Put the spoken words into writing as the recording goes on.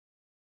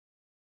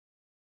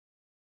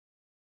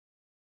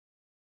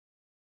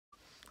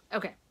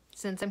Okay,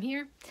 since I'm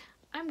here,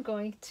 I'm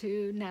going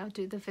to now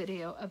do the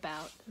video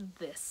about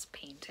this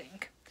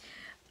painting.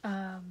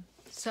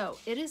 So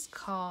it is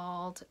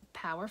called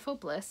Powerful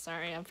Bliss.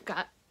 Sorry, I've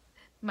got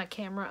my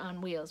camera on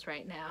wheels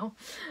right now.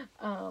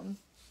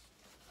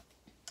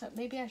 But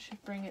maybe I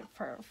should bring it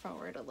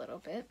forward a little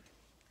bit.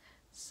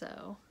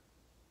 So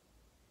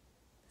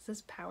this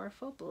is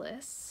Powerful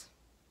Bliss.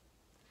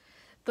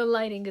 The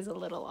lighting is a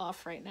little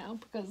off right now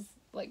because,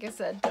 like I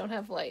said, don't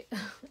have light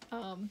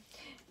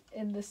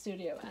in the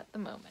studio at the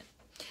moment.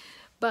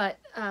 But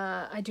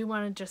I do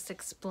want to just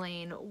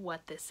explain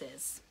what this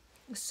is.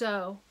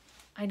 So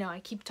I know I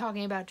keep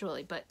talking about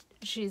Julie, but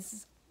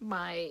she's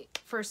my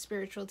first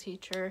spiritual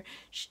teacher.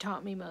 She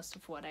taught me most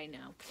of what I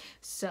know.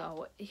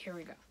 So here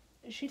we go.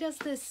 She does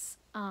this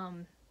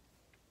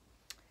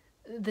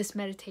this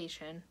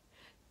meditation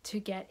to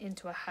get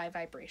into a high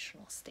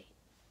vibrational state.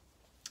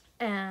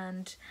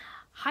 And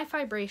high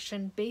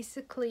vibration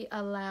basically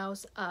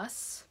allows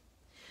us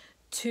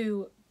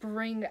to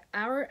bring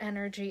our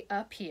energy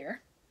up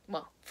here.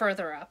 Well,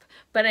 further up.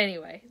 But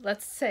anyway,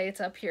 let's say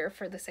it's up here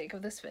for the sake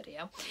of this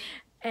video.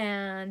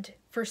 And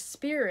for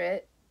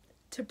spirit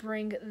to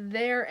bring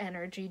their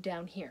energy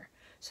down here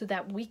so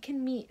that we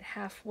can meet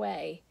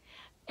halfway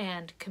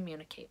and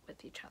communicate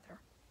with each other.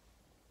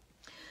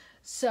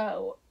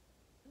 So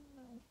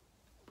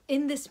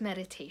in this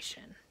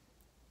meditation,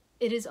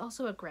 it is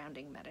also a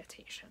grounding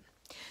meditation.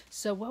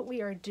 So what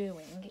we are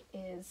doing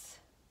is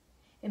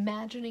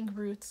imagining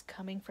roots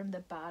coming from the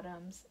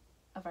bottoms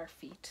of our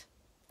feet.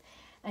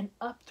 And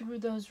up through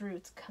those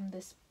roots come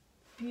this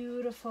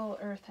beautiful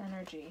earth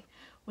energy,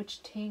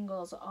 which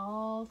tingles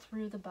all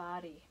through the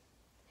body.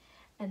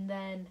 And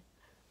then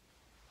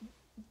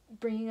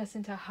bringing us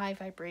into high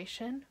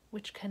vibration,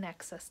 which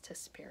connects us to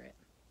spirit.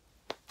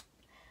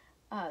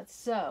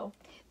 So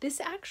this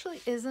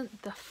actually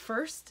isn't the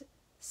first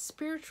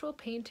spiritual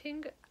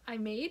painting I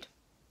made.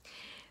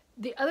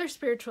 The other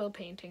spiritual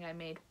painting I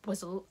made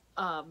was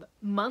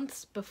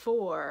months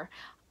before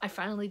I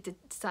finally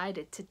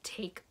decided to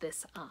take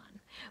this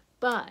on.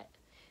 But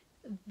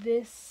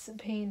this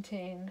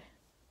painting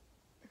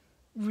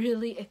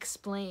really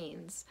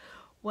explains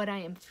what I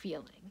am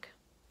feeling,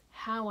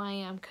 how I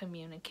am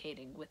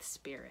communicating with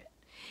spirit.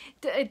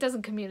 It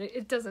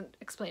doesn't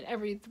explain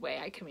every way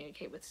I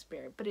communicate with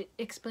spirit, but it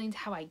explains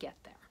how I get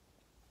there.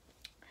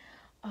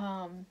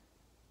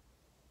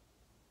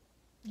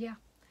 Yeah.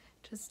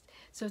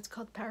 So it's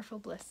called Powerful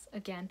Bliss.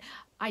 Again,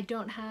 I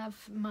don't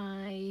have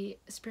my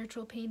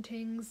spiritual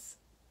paintings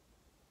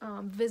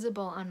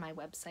visible on my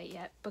website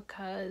yet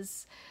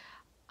because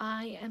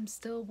I am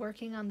still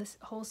working on this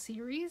whole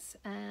series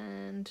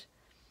and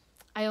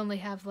I only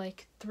have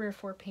like 3 or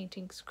 4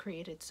 paintings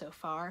created so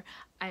far.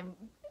 I'm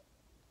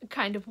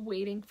kind of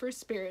waiting for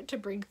spirit to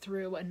bring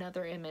through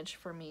another image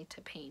for me to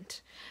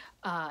paint,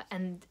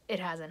 and it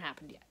hasn't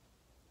happened yet,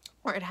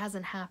 or it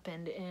hasn't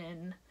happened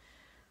in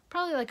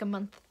probably like a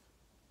month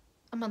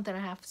and a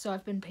half. So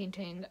I've been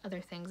painting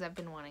other things I've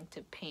been wanting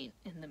to paint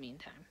in the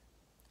meantime.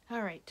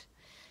 All right,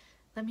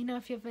 let me know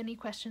if you have any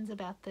questions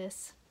about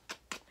this.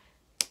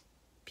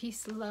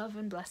 Peace, love,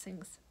 and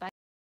blessings. Bye.